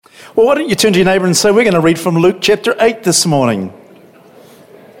Well, why don't you turn to your neighbour and say, we're going to read from Luke chapter 8 this morning.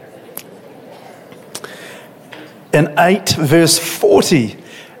 In 8 verse 40.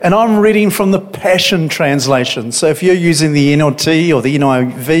 And I'm reading from the Passion Translation. So if you're using the NLT or the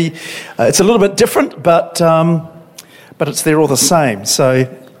NIV, it's a little bit different, but it's there all the same. So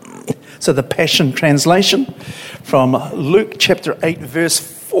the Passion Translation from Luke chapter 8 verse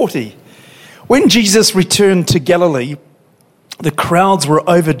 40. When Jesus returned to Galilee, the crowds were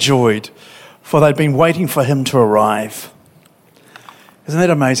overjoyed, for they'd been waiting for him to arrive. Isn't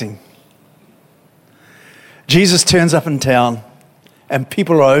that amazing? Jesus turns up in town, and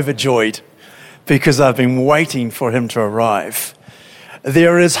people are overjoyed because they've been waiting for him to arrive.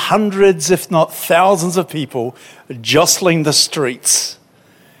 There is hundreds, if not thousands of people jostling the streets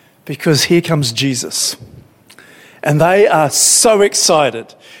because here comes Jesus. And they are so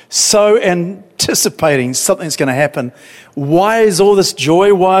excited, so anticipating something's going to happen. Why is all this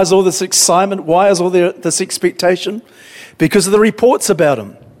joy? Why is all this excitement? Why is all this expectation? Because of the reports about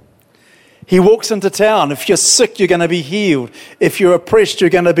him. He walks into town. If you're sick, you're going to be healed. If you're oppressed, you're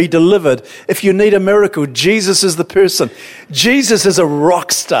going to be delivered. If you need a miracle, Jesus is the person. Jesus is a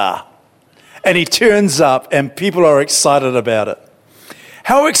rock star. And he turns up and people are excited about it.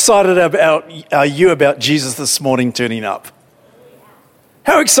 How excited are you about Jesus this morning turning up?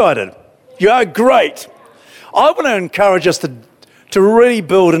 How excited? You are great. I want to encourage us to really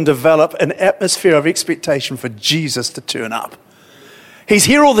build and develop an atmosphere of expectation for Jesus to turn up. He's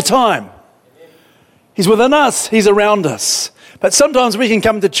here all the time. He's within us. He's around us. But sometimes we can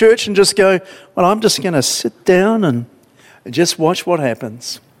come to church and just go, well, I'm just going to sit down and just watch what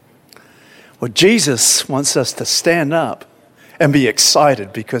happens. Well, Jesus wants us to stand up and be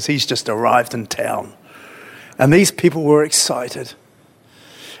excited because he's just arrived in town. And these people were excited.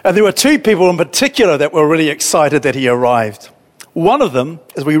 And there were two people in particular that were really excited that he arrived. One of them,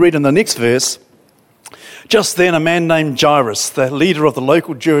 as we read in the next verse, just then a man named Jairus, the leader of the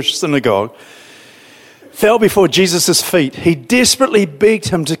local Jewish synagogue, fell before Jesus' feet. He desperately begged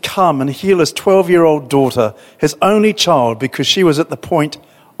him to come and heal his 12-year-old daughter, his only child, because she was at the point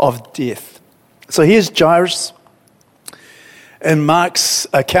of death. So here's Jairus. In Mark's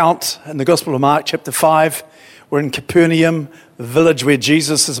account, in the Gospel of Mark, chapter 5, we're in Capernaum, the village where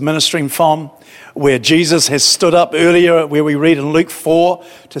Jesus is ministering from, where Jesus has stood up earlier, where we read in Luke 4,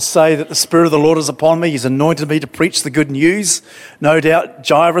 to say that the Spirit of the Lord is upon me. He's anointed me to preach the good news. No doubt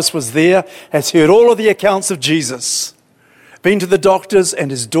Jairus was there, has heard all of the accounts of Jesus, been to the doctors, and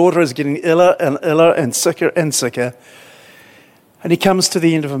his daughter is getting iller and iller and sicker. And he comes to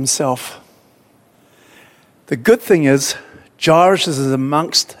the end of himself. The good thing is, Jairus is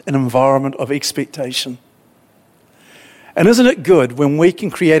amongst an environment of expectation. And isn't it good when we can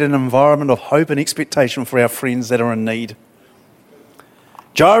create an environment of hope and expectation for our friends that are in need?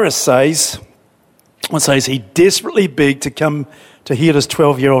 Jairus says he desperately begged to come to heal his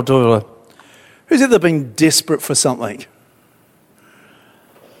 12-year-old daughter. Who's ever been desperate for something?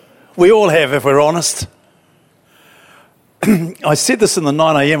 We all have, if we're honest. I said this in the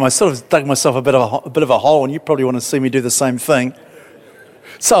 9 a.m. I sort of dug myself a bit of a hole, and you probably want to see me do the same thing.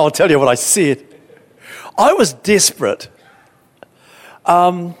 So I'll tell you what I said. I was desperate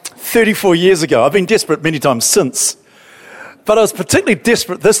 34 years ago. I've been desperate many times since. But I was particularly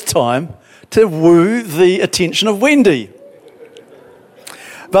desperate this time to woo the attention of Wendy.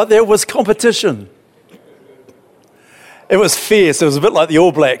 But there was competition. It was fierce. It was a bit like the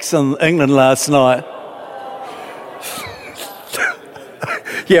All Blacks in England last night.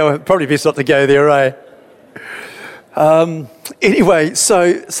 Yeah, well, probably best not to go there, eh? Anyway,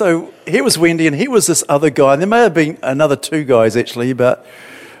 so here was Wendy, and here was this other guy. And there may have been another two guys, actually, but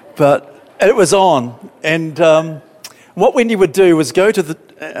it was on. And what Wendy would do was go to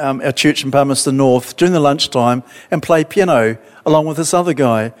our church in Palmerston North during the lunchtime and play piano along with this other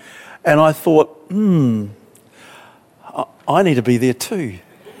guy. And I thought, I need to be there too.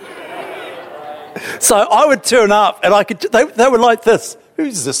 So I would turn up, and they were like this.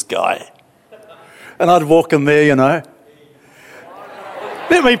 Who's this guy? And I'd walk in there,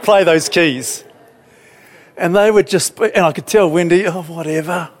 let me play those keys. And they would and I could tell Wendy,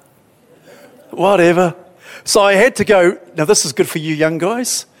 whatever. So I had to go, now this is good for you young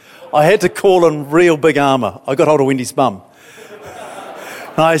guys. I had to call in real big armour. I got hold of Wendy's mum.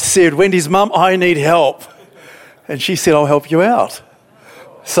 And I said, Wendy's mum, I need help. And she said, I'll help you out.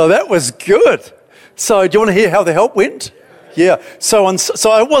 So that was good. So do you want to hear how the help went? Yeah, so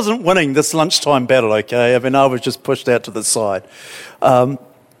I wasn't winning this lunchtime battle, okay? I mean, I was just pushed out to the side. But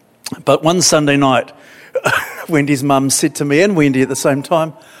one Sunday night, Wendy's mum said to me, and Wendy at the same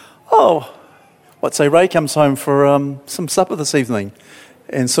time, Ray comes home for some supper this evening.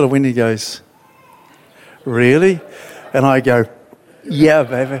 And sort of Wendy goes, really? And I go, yeah,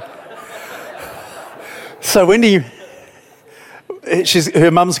 baby. So Wendy,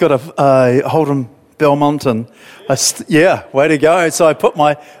 her mum's got a Holden Belmont, and way to go. So I put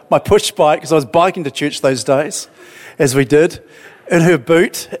my push bike, because I was biking to church those days, as we did, in her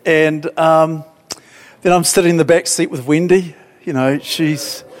boot, and then I'm sitting in the back seat with Wendy. You know,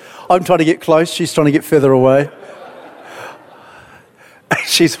 I'm trying to get close, she's trying to get further away.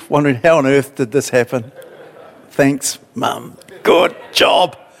 She's wondering, how on earth did this happen? Thanks, Mum. Good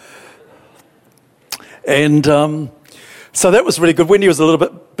job. And so that was really good. Wendy was a little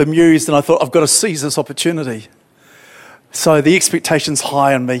bit bemused, and I thought, I've got to seize this opportunity. So the expectation's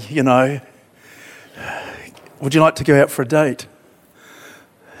high on me, you know. Would you like to go out for a date?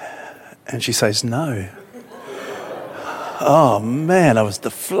 And she says, no. Oh, man, I was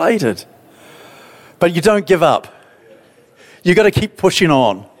deflated. But you don't give up. You've got to keep pushing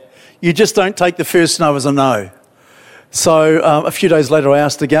on. You just don't take the first no as a no. So a few days later, I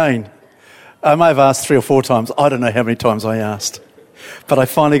asked again. I may have asked 3 or 4 times. I don't know how many times I asked. But I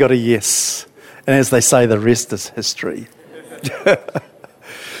finally got a yes. And as they say, the rest is history.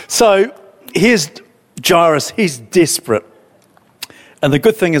 So here's Jairus. He's desperate. And the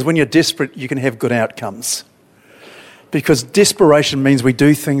good thing is, when you're desperate, you can have good outcomes. Because desperation means we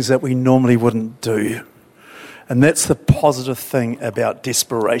do things that we normally wouldn't do. And that's the positive thing about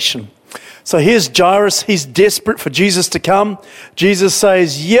desperation. So here's Jairus. He's desperate for Jesus to come. Jesus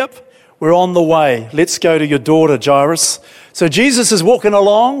says, yep, we're on the way. Let's go to your daughter, Jairus. So Jesus is walking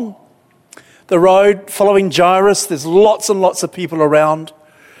along the road following Jairus. There's lots and lots of people around.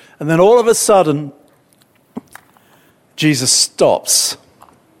 And then all of a sudden, Jesus stops.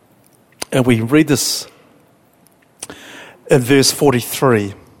 And we read this in verse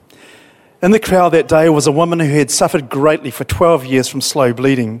 43. In the crowd that day was a woman who had suffered greatly for 12 years from slow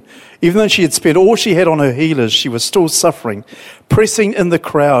bleeding. Even though she had spent all she had on her healers, she was still suffering. Pressing in the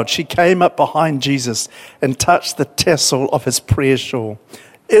crowd, she came up behind Jesus and touched the tassel of his prayer shawl.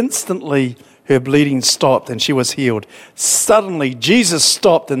 Instantly, her bleeding stopped and she was healed. Suddenly, Jesus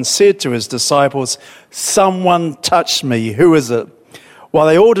stopped and said to his disciples, someone touched me. Who is it? While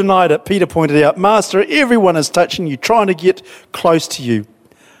they all denied it, Peter pointed out, Master, everyone is touching you, trying to get close to you.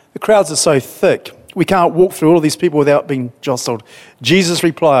 The crowds are so thick, we can't walk through all of these people without being jostled. Jesus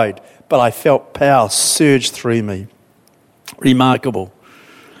replied, but I felt power surge through me. Remarkable.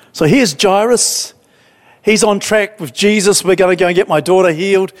 So here's Jairus. He's on track with Jesus. We're going to go and get my daughter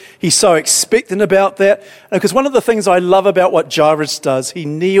healed. He's so expectant about that. Because one of the things I love about what Jairus does, he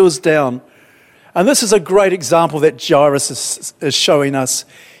kneels down. And this is a great example that Jairus is showing us.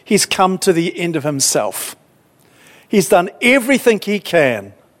 He's come to the end of himself. He's done everything he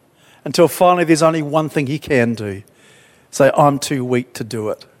can until finally there's only one thing he can do. Say, I'm too weak to do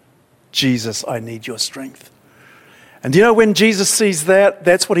it. Jesus, I need your strength. And do you know when Jesus sees that,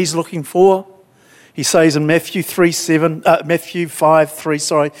 that's what he's looking for? He says in Matthew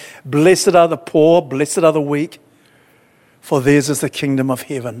 5:3, blessed are the poor, blessed are the weak, for theirs is the kingdom of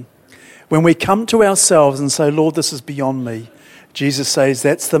heaven. When we come to ourselves and say, Lord, this is beyond me, Jesus says,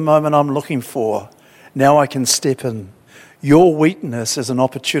 that's the moment I'm looking for. Now I can step in. Your weakness is an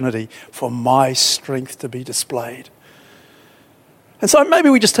opportunity for my strength to be displayed. And so maybe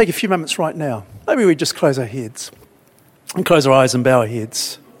we just take a few moments right now. Maybe we just close our heads and close our eyes and bow our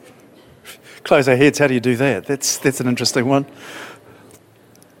heads. Close our heads, how do you do that? That's an interesting one.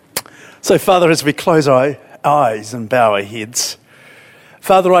 So Father, as we close our eyes and bow our heads,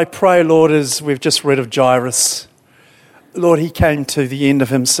 Father, I pray, Lord, as we've just read of Jairus, Lord, he came to the end of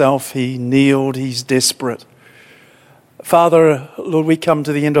himself. He kneeled, he's desperate. Father, Lord, we come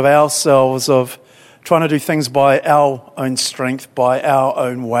to the end of ourselves, of trying to do things by our own strength, by our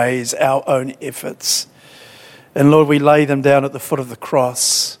own ways, our own efforts. And Lord, we lay them down at the foot of the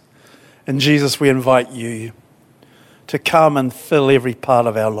cross. And Jesus, we invite you to come and fill every part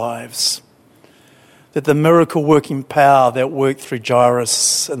of our lives. That the miracle-working power that worked through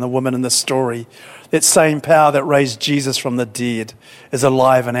Jairus and the woman in the story, that same power that raised Jesus from the dead, is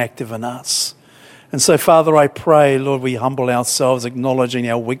alive and active in us. And so, Father, I pray, Lord, we humble ourselves, acknowledging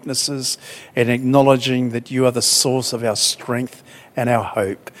our weaknesses and acknowledging that you are the source of our strength and our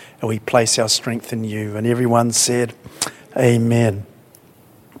hope. And we place our strength in you. And everyone said, amen.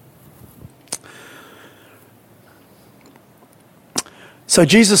 So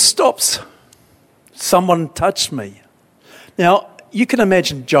Jesus stops. Someone touched me. Now, you can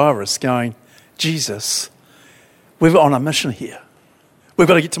imagine Jairus going, Jesus, we're on a mission here. We've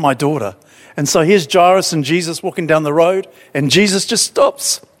got to get to my daughter. And so here's Jairus and Jesus walking down the road, and Jesus just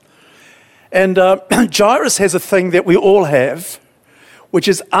stops. And Jairus has a thing that we all have. which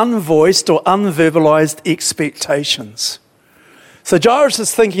is unvoiced or unverbalized expectations. So Jairus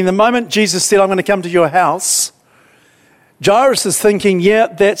is thinking, the moment Jesus said, I'm going to come to your house, Jairus is thinking, yeah,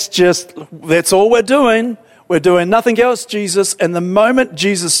 that's all we're doing. We're doing nothing else, Jesus. And the moment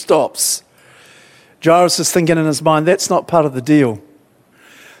Jesus stops, Jairus is thinking in his mind, that's not part of the deal.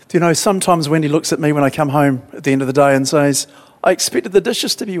 Do you know, sometimes Wendy looks at me when I come home at the end of the day and says, I expected the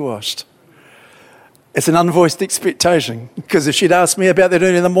dishes to be washed. It's an unvoiced expectation, because if she'd asked me about that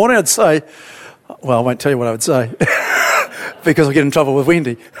early in the morning, I'd say, well, I won't tell you what I would say, because I'll get in trouble with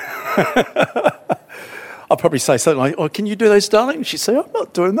Wendy. I'll probably say something like, oh, can you do those, darling? She'd say, I'm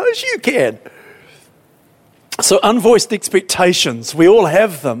not doing those, you can. So unvoiced expectations, we all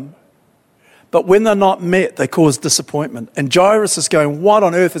have them, but when they're not met, they cause disappointment. And Jairus is going, what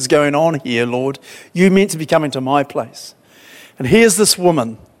on earth is going on here, Lord? You meant to be coming to my place. And here's this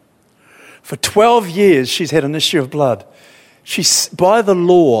woman. For 12 years, she's had an issue of blood. She's, by the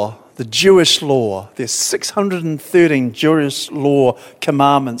law, the Jewish law, there's 613 Jewish law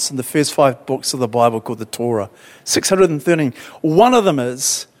commandments in the first 5 books of the Bible called the Torah. 613. One of them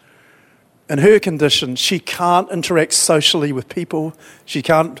is, in her condition, she can't interact socially with people. She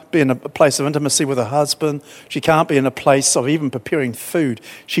can't be in a place of intimacy with her husband. She can't be in a place of even preparing food.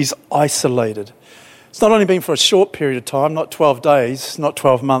 She's isolated. It's not only been for a short period of time, not 12 days, not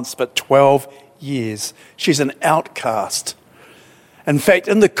 12 months, but 12 years. She's an outcast. In fact,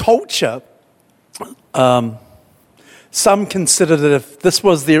 in the culture, some consider that if this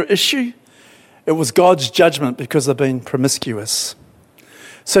was their issue, it was God's judgment because they've been promiscuous.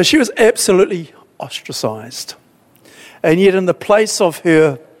 So she was absolutely ostracized. And yet in the place of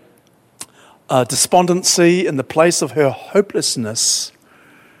her despondency, in the place of her hopelessness,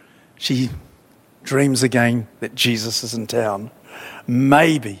 she dreams again that Jesus is in town.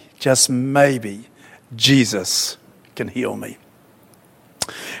 Maybe, just maybe, Jesus can heal me.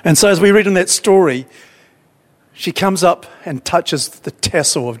 And so as we read in that story, she comes up and touches the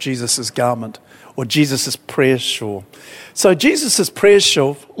tassel of Jesus' garment, or Jesus' prayer shawl. So Jesus' prayer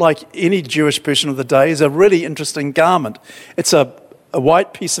shawl, like any Jewish person of the day, is a really interesting garment. It's a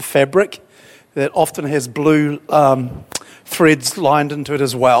white piece of fabric that often has blue threads lined into it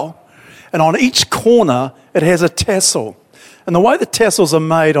as well. And on each corner, it has a tassel. And the way the tassels are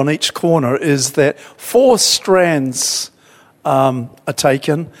made on each corner is that 4 strands are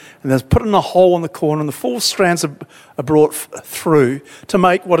taken, and they're put in a hole in the corner, and the 4 strands are brought through to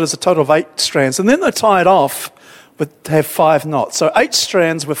make what is a total of 8 strands. And then they tie it off to have 5 knots. So 8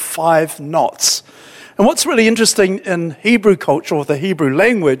 strands with 5 knots. And what's really interesting in Hebrew culture, or the Hebrew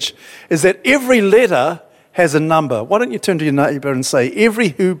language, is that every letter has a number. Why don't you turn to your neighbor and say,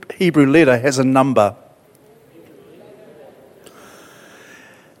 every Hebrew letter has a number.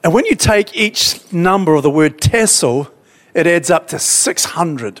 And when you take each number of the word tassel, it adds up to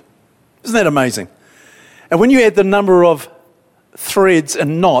 600. Isn't that amazing? And when you add the number of threads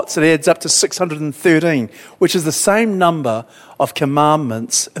and knots, it adds up to 613, which is the same number of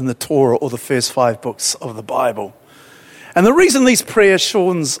commandments in the Torah, or the first 5 books of the Bible. And the reason these prayer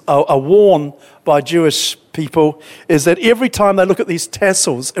shawls are worn by Jewish people is that every time they look at these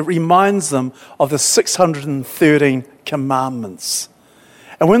tassels, it reminds them of the 613 commandments.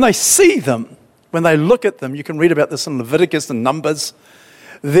 And when they see them, when they look at them, you can read about this in Leviticus and Numbers,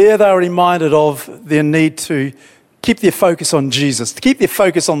 there they are reminded of their need to keep their focus on Jesus, to keep their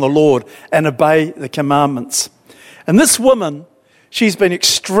focus on the Lord and obey the commandments. And this woman, she's been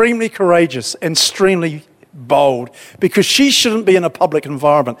extremely courageous and extremely bold, because she shouldn't be in a public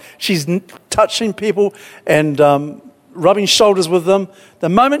environment. She's touching people and rubbing shoulders with them. The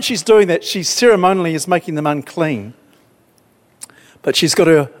moment she's doing that, she ceremonially is making them unclean. But she's got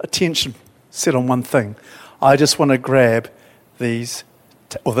her attention set on one thing. I just want to grab this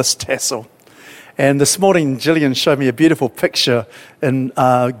tassel. And this morning, Gillian showed me a beautiful picture in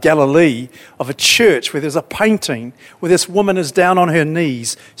Galilee of a church where there's a painting where this woman is down on her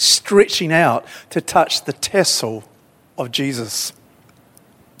knees, stretching out to touch the tassel of Jesus.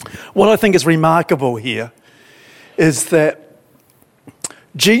 What I think is remarkable here is that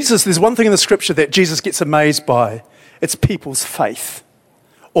Jesus, there's one thing in the scripture that Jesus gets amazed by. It's people's faith,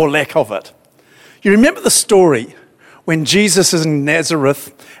 or lack of it. You remember the story when Jesus is in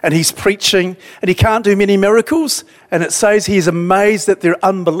Nazareth and he's preaching and he can't do many miracles, and it says he's amazed at their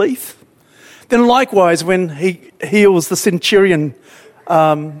unbelief. Then likewise, when he heals the centurion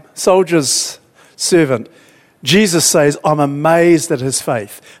soldier's servant, Jesus says, I'm amazed at his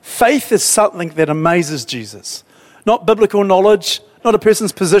faith. Faith is something that amazes Jesus. Not biblical knowledge, not a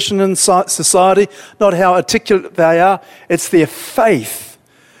person's position in society, not how articulate they are. It's their faith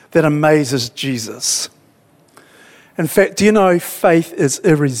that amazes Jesus. In fact, do you know faith is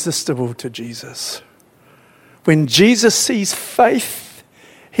irresistible to Jesus? When Jesus sees faith,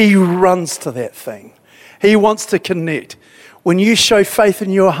 he runs to that thing. He wants to connect. When you show faith in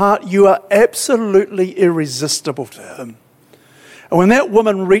your heart, you are absolutely irresistible to him. And when that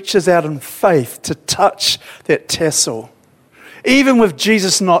woman reaches out in faith to touch that tassel, even with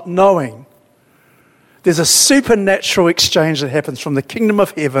Jesus not knowing, there's a supernatural exchange that happens from the kingdom of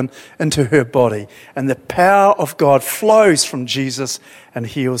heaven into her body. And the power of God flows from Jesus and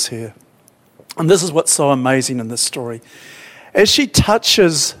heals her. And this is what's so amazing in this story. As she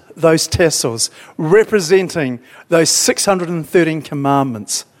touches those tassels, representing those 613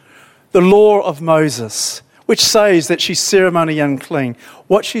 commandments, the law of Moses, which says that she's ceremonially unclean,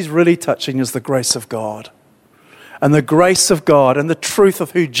 what she's really touching is the grace of God. And the grace of God and the truth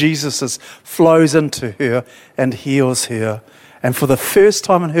of who Jesus is flows into her and heals her. And for the first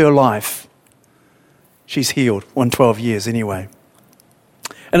time in her life, she's healed, 12 years anyway.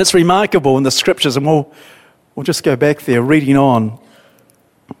 And it's remarkable in the scriptures, and we'll just go back there, reading on.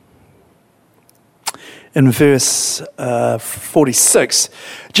 In verse 46,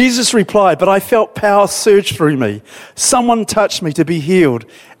 Jesus replied, "But I felt power surge through me. Someone touched me to be healed,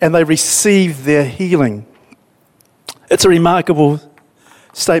 and they received their healing." It's a remarkable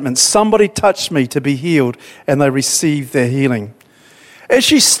statement. Somebody touched me to be healed, and they received their healing. As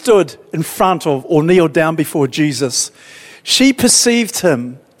she stood in front of or kneeled down before Jesus, she perceived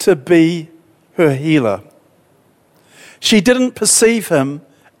him to be her healer. She didn't perceive him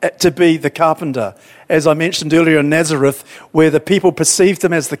to be the carpenter. As I mentioned earlier in Nazareth, where the people perceived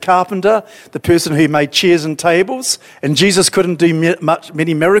him as the carpenter, the person who made chairs and tables, and Jesus couldn't do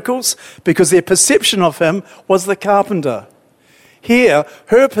many miracles because their perception of him was the carpenter. Here,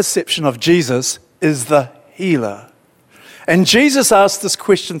 her perception of Jesus is the healer. And Jesus asked this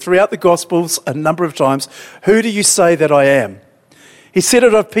question throughout the Gospels a number of times, "Who do you say that I am?" He said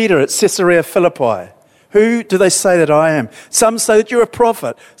it of Peter at Caesarea Philippi. "Who do they say that I am?" Some say that you're a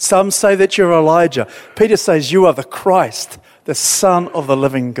prophet. Some say that you're Elijah. Peter says, "You are the Christ, the Son of the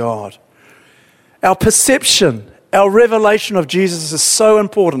living God." Our perception, our revelation of Jesus is so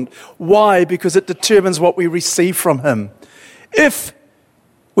important. Why? Because it determines what we receive from him. If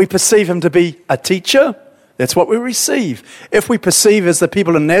we perceive him to be a teacher, that's what we receive. If we perceive, as the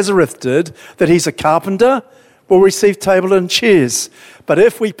people in Nazareth did, that he's a carpenter, we'll receive table and chairs. But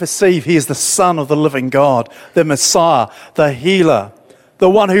if we perceive he is the Son of the living God, the Messiah, the healer, the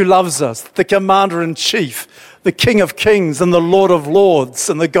one who loves us, the commander-in-chief, the King of kings and the Lord of lords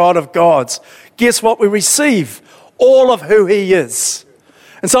and the God of gods, guess what we receive? All of who he is.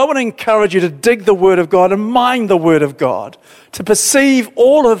 And so I want to encourage you to dig the Word of God and mind the Word of God, to perceive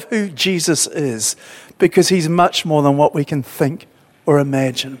all of who Jesus is, because he's much more than what we can think or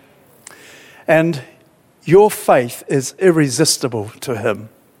imagine. And your faith is irresistible to him.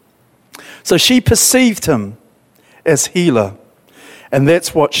 So she perceived him as healer, and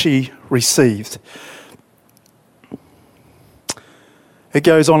that's what she received. It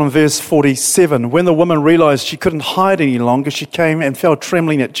goes on in verse 47. When the woman realized she couldn't hide any longer, she came and fell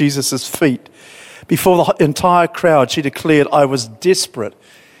trembling at Jesus' feet. Before the entire crowd, she declared, "I was desperate."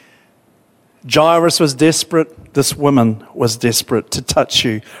 Jairus was desperate. This woman was desperate to touch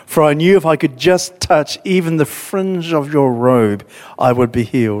you. "For I knew if I could just touch even the fringe of your robe, I would be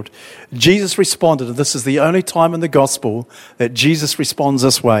healed." Jesus responded, and this is the only time in the gospel that Jesus responds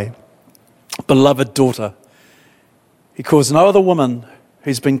this way: "Beloved daughter." He calls no other woman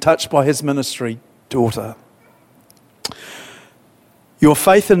who's been touched by his ministry daughter. "Your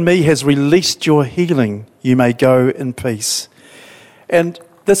faith in me has released your healing. You may go in peace." And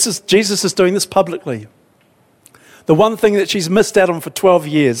Jesus is doing this publicly. The one thing that she's missed out on for 12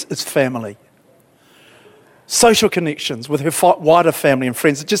 years is family. Social connections with her wider family and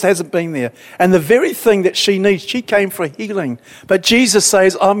friends. It just hasn't been there. And the very thing that she needs, she came for healing. But Jesus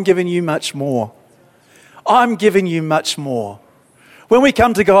says, "I'm giving you much more. I'm giving you much more." When we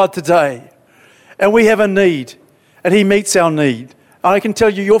come to God today and we have a need and he meets our need, I can tell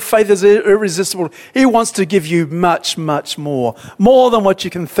you, your faith is irresistible. He wants to give you much, much more than what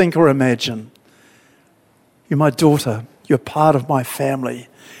you can think or imagine. You're my daughter. You're part of my family.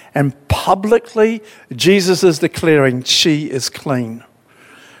 And publicly, Jesus is declaring she is clean.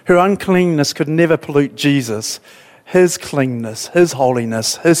 Her uncleanness could never pollute Jesus. His cleanness, his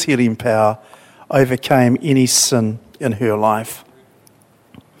holiness, his healing power overcame any sin in her life.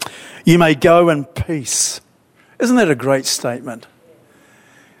 You may go in peace. Isn't that a great statement?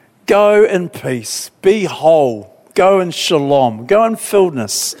 Go in peace, be whole, go in shalom, go in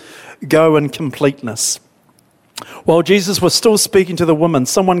fullness, go in completeness. While Jesus was still speaking to the woman,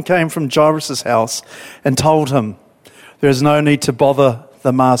 someone came from Jairus' house and told him, There is no need to bother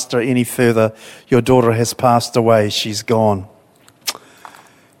the master any further. Your daughter has passed away. She's gone.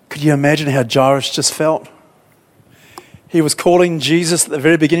 Could you imagine how Jairus just felt? He was calling Jesus at the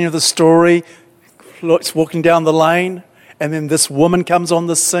very beginning of the story, looks walking down the lane, and then this woman comes on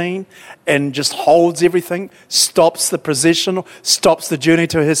the scene and just holds everything, stops the procession, stops the journey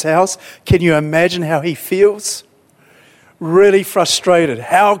to his house. Can you imagine how he feels? Really frustrated.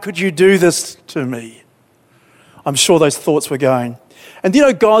 How could you do this to me? I'm sure those thoughts were going. And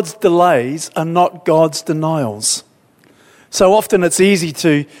God's delays are not God's denials. So often it's easy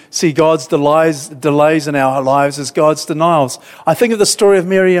to see God's delays in our lives as God's denials. I think of the story of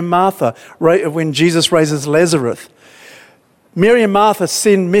Mary and Martha when Jesus raises Lazarus. Mary and Martha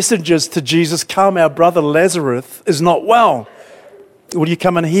send messengers to Jesus, "Come, our brother Lazarus is not well. Will you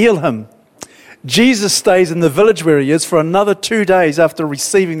come and heal him?" Jesus stays in the village where he is for another 2 days after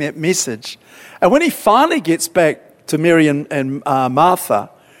receiving that message. And when he finally gets back to Mary and Martha,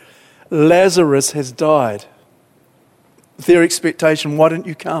 Lazarus has died. Their expectation, why didn't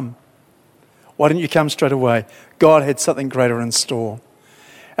you come? Why didn't you come straight away? God had something greater in store.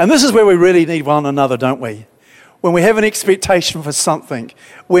 And this is where we really need one another, don't we? When we have an expectation for something,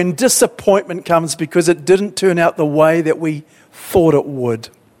 when disappointment comes because it didn't turn out the way that we thought it would,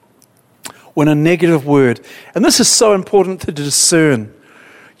 when a negative word, and this is so important to discern.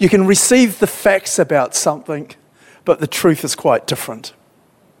 You can receive the facts about something, but the truth is quite different.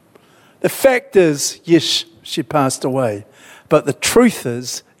 The fact is, yes, she passed away, but the truth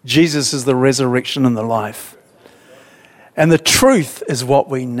is, Jesus is the resurrection and the life. And the truth is what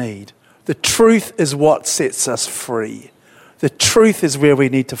we need. The truth is what sets us free. The truth is where we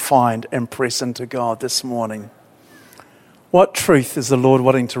need to find and press into God this morning. What truth is the Lord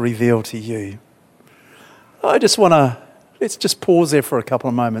wanting to reveal to you? Let's just pause there for a couple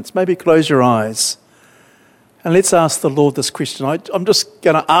of moments. Maybe close your eyes. And let's ask the Lord this question. I'm just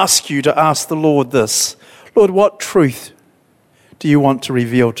going to ask you to ask the Lord this. Lord, what truth do you want to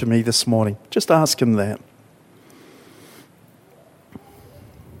reveal to me this morning? Just ask him that.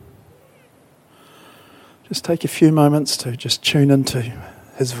 Just take a few moments to just tune into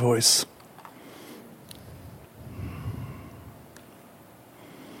his voice.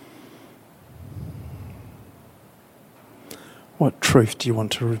 What truth do you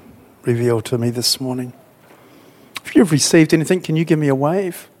want to reveal to me this morning? If you've received anything, can you give me a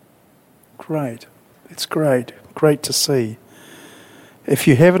wave? Great. It's great. Great to see. If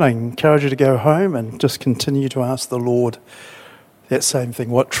you haven't, I encourage you to go home and just continue to ask the Lord that same thing.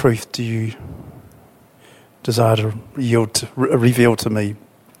 What truth do you desire to reveal to me?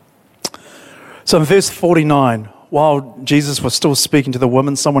 So in verse 49, while Jesus was still speaking to the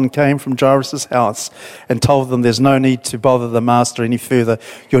woman, someone came from Jairus' house and told them, "There's no need to bother the master any further.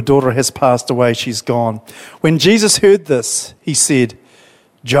 Your daughter has passed away. She's gone." When Jesus heard this, he said,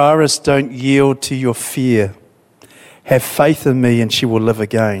 "Jairus, don't yield to your fear. Have faith in me and she will live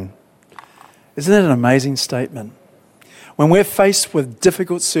again." Isn't that an amazing statement? When we're faced with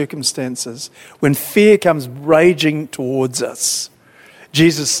difficult circumstances, when fear comes raging towards us,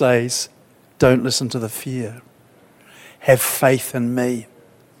 Jesus says, don't listen to the fear. Have faith in me.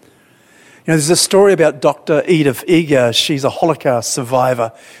 There's a story about Dr. Edith Eger. She's a Holocaust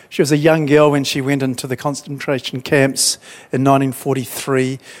survivor. She was a young girl when she went into the concentration camps in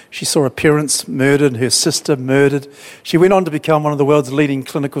 1943. She saw her parents murdered, her sister murdered. She went on to become one of the world's leading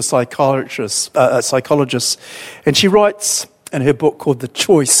clinical psychologists. And she writes in her book called The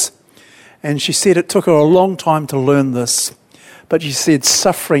Choice. And she said it took her a long time to learn this. But she said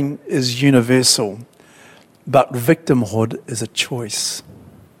suffering is universal, but victimhood is a choice.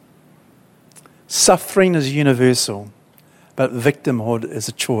 Suffering is universal, but victimhood is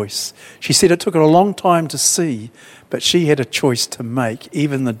a choice. She said it took her a long time to see, but she had a choice to make,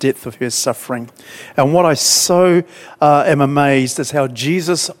 even in the depth of her suffering. And what I so am amazed is how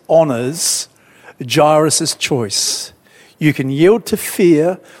Jesus honours Jairus' choice. You can yield to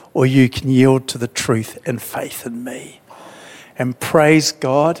fear, or you can yield to the truth and faith in me. And praise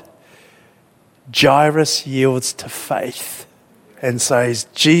God, Jairus yields to faith and says,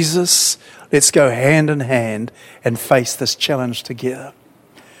 Jesus, let's go hand in hand and face this challenge together.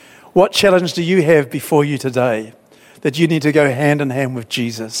 What challenge do you have before you today that you need to go hand in hand with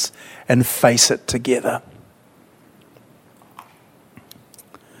Jesus and face it together?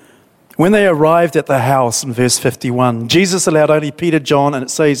 When they arrived at the house in verse 51, Jesus allowed only Peter, John, and it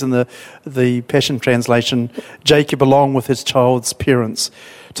says in the Passion Translation, Jacob along with his child's parents,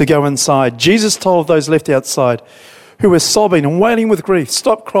 to go inside. Jesus told those left outside who were sobbing and wailing with grief,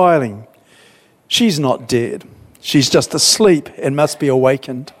 stop crying. She's not dead. She's just asleep and must be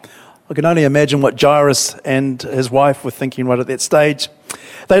awakened. I can only imagine what Jairus and his wife were thinking right at that stage.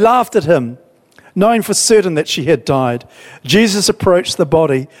 They laughed at him, knowing for certain that she had died. Jesus approached the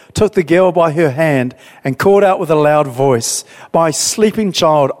body, took the girl by her hand, and called out with a loud voice, "My sleeping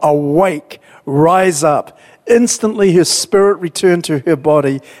child, awake, rise up." Instantly her spirit returned to her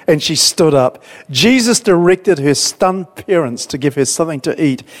body, and she stood up. Jesus directed her stunned parents to give her something to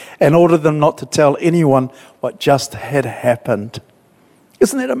eat and ordered them not to tell anyone what just had happened.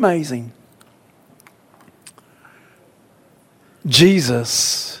 Isn't that amazing?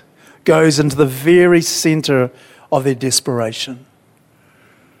 Jesus goes into the very center of their desperation,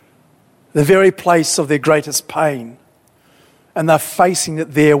 the very place of their greatest pain, and they're facing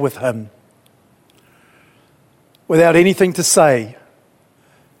it there with him. Without anything to say,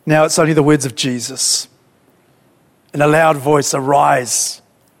 now it's only the words of Jesus. In a loud voice, "Arise,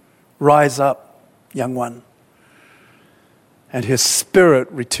 rise up, young one." And her spirit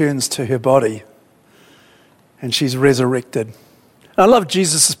returns to her body, and she's resurrected. And I love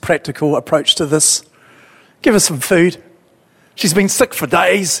Jesus' practical approach to this. Give her some food. She's been sick for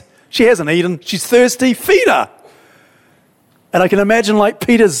days. She hasn't eaten. She's thirsty. Feed her. And I can imagine, like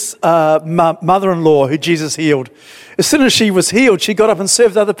Peter's mother-in-law who Jesus healed. As soon as she was healed, she got up and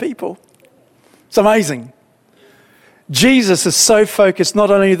served other people. It's amazing. Jesus is so focused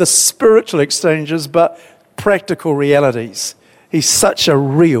not only on the spiritual exchanges, but practical realities. He's such a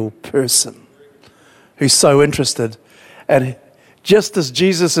real person who's so interested. And just as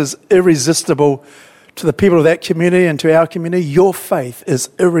Jesus is irresistible to the people of that community and to our community, your faith is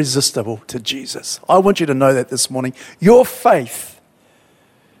irresistible to Jesus. I want you to know that this morning. Your faith,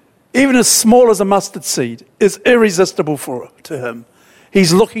 even as small as a mustard seed, is irresistible to him.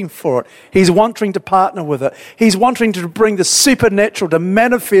 He's looking for it. He's wanting to partner with it. He's wanting to bring the supernatural to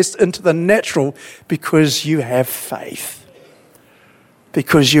manifest into the natural because you have faith,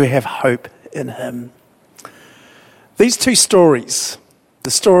 because you have hope in him. These two stories, the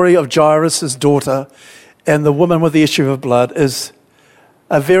story of Jairus' daughter and the woman with the issue of blood, is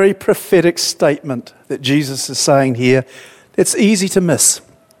a very prophetic statement that Jesus is saying here that's easy to miss.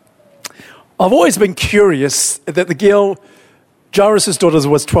 I've always been curious that the girl, Jairus' daughter,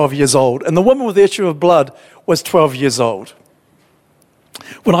 was 12 years old, and the woman with the issue of blood was 12 years old.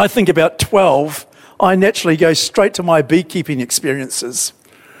 When I think about 12, I naturally go straight to my beekeeping experiences,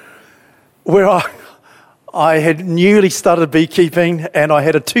 where I had newly started beekeeping, and I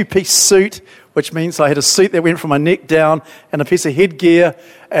had a two-piece suit, which means I had a suit that went from my neck down and a piece of headgear,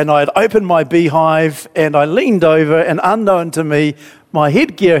 and I had opened my beehive, and I leaned over, and unknown to me, my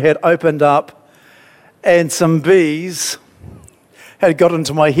headgear had opened up, and some bees had got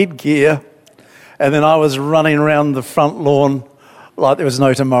into my headgear, and then I was running around the front lawn like there was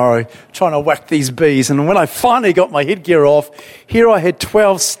no tomorrow, trying to whack these bees. And when I finally got my headgear off, here I had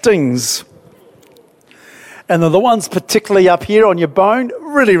 12 stings. And the ones particularly up here on your bone,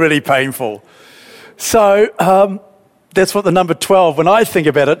 really, really painful. So that's what the number 12, when I think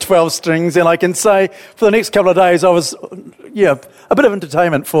about it, 12 stings. And I can say for the next couple of days, I was, a bit of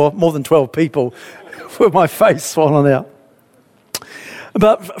entertainment for more than 12 people with my face swollen out.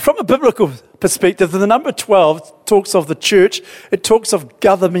 But from a biblical perspective, the number 12 talks of the church. It talks of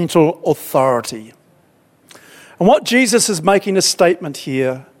governmental authority. And what Jesus is making a statement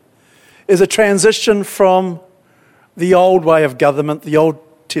here is a transition from the old way of government, the Old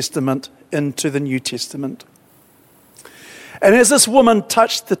Testament, into the New Testament. And as this woman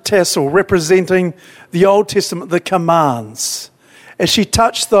touched the tassel representing the Old Testament, the commands, as she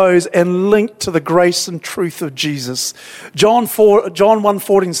touched those and linked to the grace and truth of Jesus, John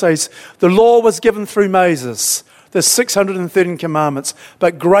 1:14 says, "The law was given through Moses, the 613 commandments,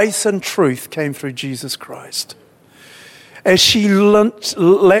 but grace and truth came through Jesus Christ." As she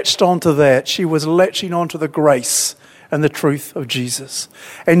latched onto that, she was latching onto the grace and the truth of Jesus.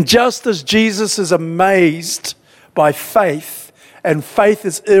 And just as Jesus is amazed by faith, and faith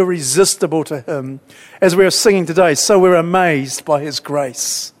is irresistible to him, as we are singing today, so we're amazed by his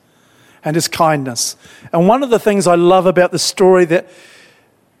grace and his kindness. And one of the things I love about the story that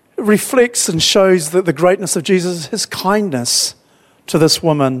reflects and shows that the greatness of Jesus is his kindness to this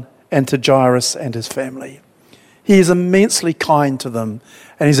woman and to Jairus and his family. He is immensely kind to them,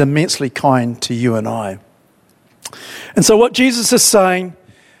 and he's immensely kind to you and I. And so what Jesus is saying,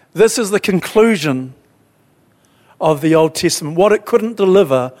 this is the conclusion of the Old Testament. What it couldn't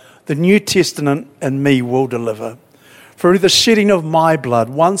deliver, the New Testament and me will deliver. Through the shedding of my blood,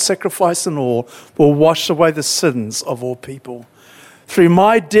 one sacrifice and all will wash away the sins of all people. Through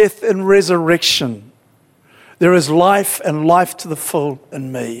my death and resurrection, there is life and life to the full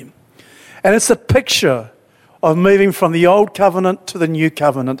in me. And it's a picture of moving from the old covenant to the new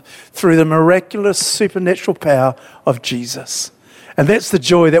covenant through the miraculous supernatural power of Jesus. And that's the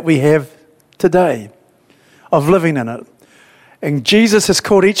joy that we have today, of living in it. And Jesus has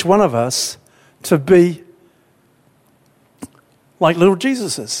called each one of us to be like little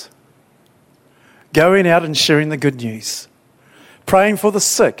Jesuses, going out and sharing the good news, praying for the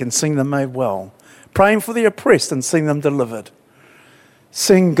sick and seeing them made well, praying for the oppressed and seeing them delivered,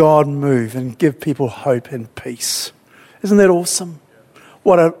 seeing God move and give people hope and peace. Isn't that awesome?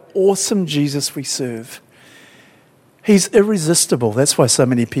 What an awesome Jesus we serve. He's irresistible. That's why so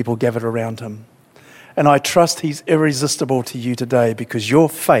many people gathered around him. And I trust he's irresistible to you today because your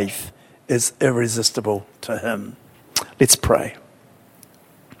faith is irresistible to him. Let's pray.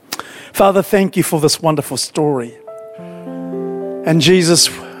 Father, thank you for this wonderful story. And Jesus,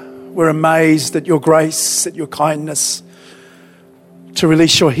 we're amazed at your grace, at your kindness, to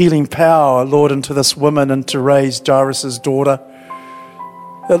release your healing power, Lord, into this woman and to raise Jairus' daughter.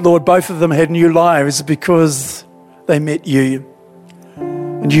 That, Lord, both of them had new lives because they met you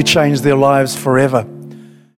and you changed their lives forever.